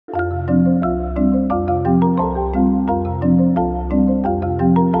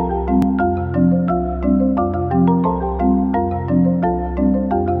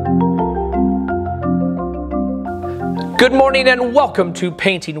Good morning and welcome to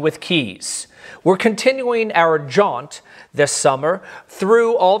Painting with Keys. We're continuing our jaunt this summer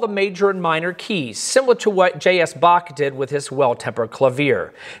through all the major and minor keys, similar to what J.S. Bach did with his well-tempered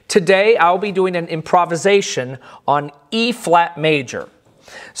clavier. Today, I'll be doing an improvisation on E-flat major.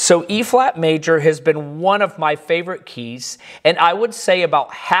 So E-flat major has been one of my favorite keys, and I would say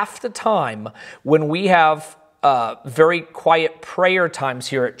about half the time when we have very quiet prayer times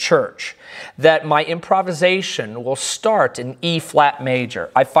here at church, that my improvisation will start in E-flat major.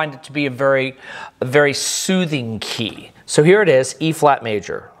 I find it to be a very soothing key. So here it is, E-flat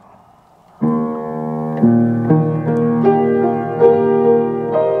major.